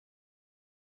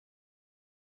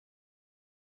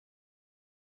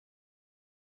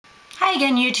Hi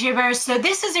again, YouTubers. So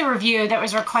this is a review that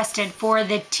was requested for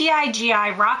the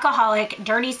TIGI Rockaholic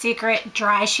Dirty Secret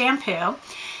Dry Shampoo.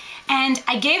 And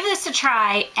I gave this a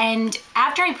try, and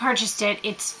after I purchased it,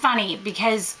 it's funny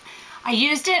because I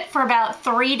used it for about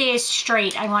 3 days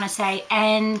straight, I want to say,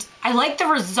 and I like the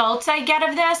results I get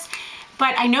of this.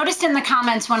 But I noticed in the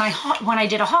comments when I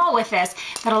did a haul with this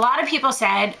that a lot of people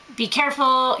said, be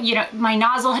careful, you know, my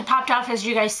nozzle had popped off, as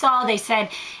you guys saw. They said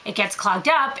it gets clogged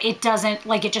up, it doesn't,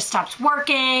 like, it just stops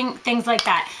working, things like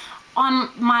that.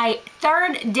 On my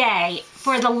third day,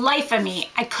 for the life of me,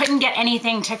 I couldn't get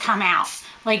anything to come out.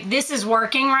 Like, this is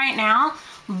working right now,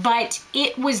 but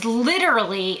it was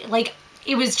literally, like,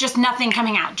 it was just nothing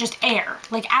coming out, just air,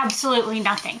 like absolutely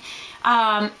nothing.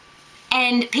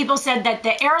 And people said that the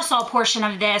aerosol portion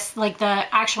of this, like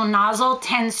the actual nozzle,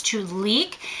 tends to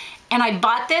leak. And I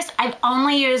bought this, I've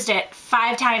only used it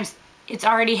 5 times. It's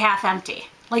already half empty,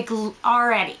 like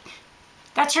already.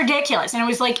 That's ridiculous. And it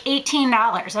was like $18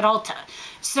 at Ulta.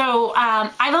 So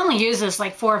I've only used this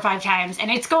like 4 or 5 times, and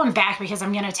it's going back because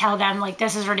I'm gonna tell them like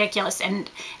this is ridiculous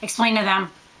and explain to them,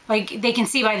 like they can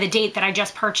see by the date that I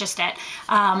just purchased it.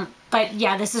 But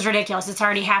yeah, this is ridiculous. It's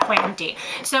already halfway empty.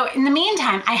 So in the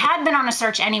meantime, I had been on a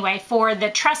search anyway for the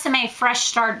TRESemmé Fresh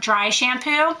Start Dry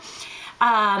Shampoo.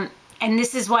 And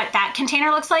this is what that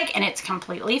container looks like, and it's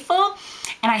completely full.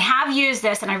 And I have used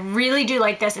this, and I really do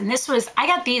like this. And this was, I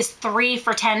got these 3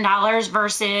 for $10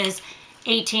 versus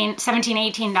 $17,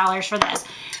 $18 for this.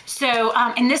 So,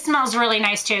 and this smells really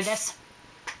nice too. This,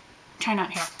 try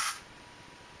not here.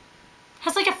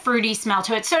 Has like a fruity smell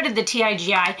to it. So did the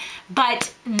TIGI,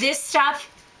 but this stuff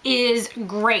is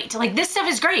great. Like, this stuff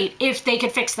is great if they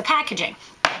could fix the packaging.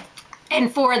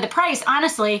 And for the price,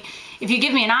 honestly, if you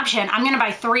give me an option, I'm gonna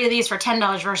buy 3 of these for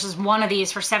 $10 versus 1 of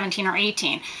these for $17 or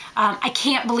 $18. I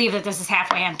can't believe that this is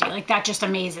halfway empty. Like, that just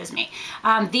amazes me.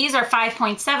 These are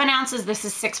 5.7 ounces. This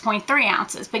is 6.3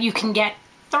 ounces, but you can get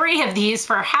 3 of these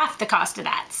for half the cost of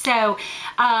that. So,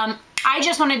 I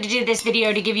just wanted to do this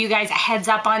video to give you guys a heads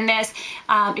up on this.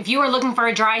 If you are looking for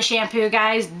a dry shampoo,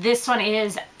 guys, this one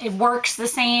it works the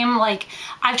same. Like,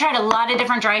 I've tried a lot of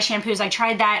different dry shampoos. I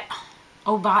tried that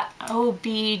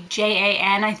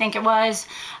OBJAN, I think it was,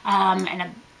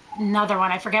 and another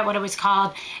one, I forget what it was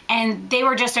called, and they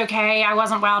were just okay. I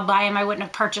wasn't wowed by them. I wouldn't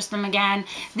have purchased them again.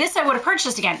 This I would have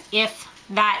purchased again if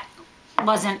that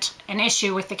wasn't an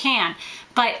issue with the can.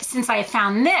 But since I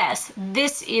found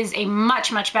this is a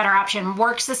much, much better option.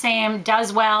 Works the same,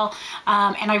 does well,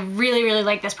 and I really, really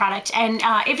like this product. And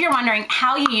if you're wondering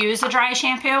how you use a dry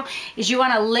shampoo, is you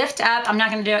want to lift up, I'm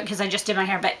not going to do it because I just did my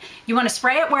hair, but you want to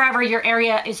spray it wherever your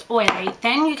area is oily.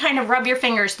 Then you kind of rub your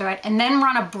fingers through it and then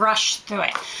run a brush through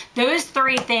it. Those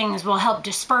 3 things will help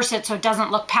disperse it so it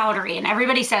doesn't look powdery. And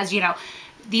everybody says, you know,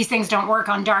 these things don't work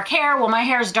on dark hair. Well, my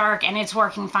hair is dark and it's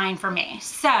working fine for me.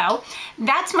 So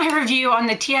that's my review on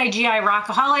the TIGI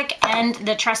Rockaholic and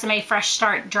the TRESemmé Fresh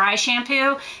Start Dry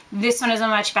Shampoo. This one is a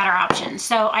much better option.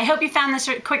 So I hope you found this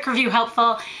quick review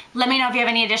helpful. Let me know if you have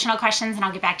any additional questions and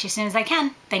I'll get back to you as soon as I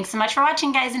can. Thanks so much for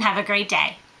watching, guys, and have a great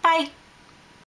day. Bye.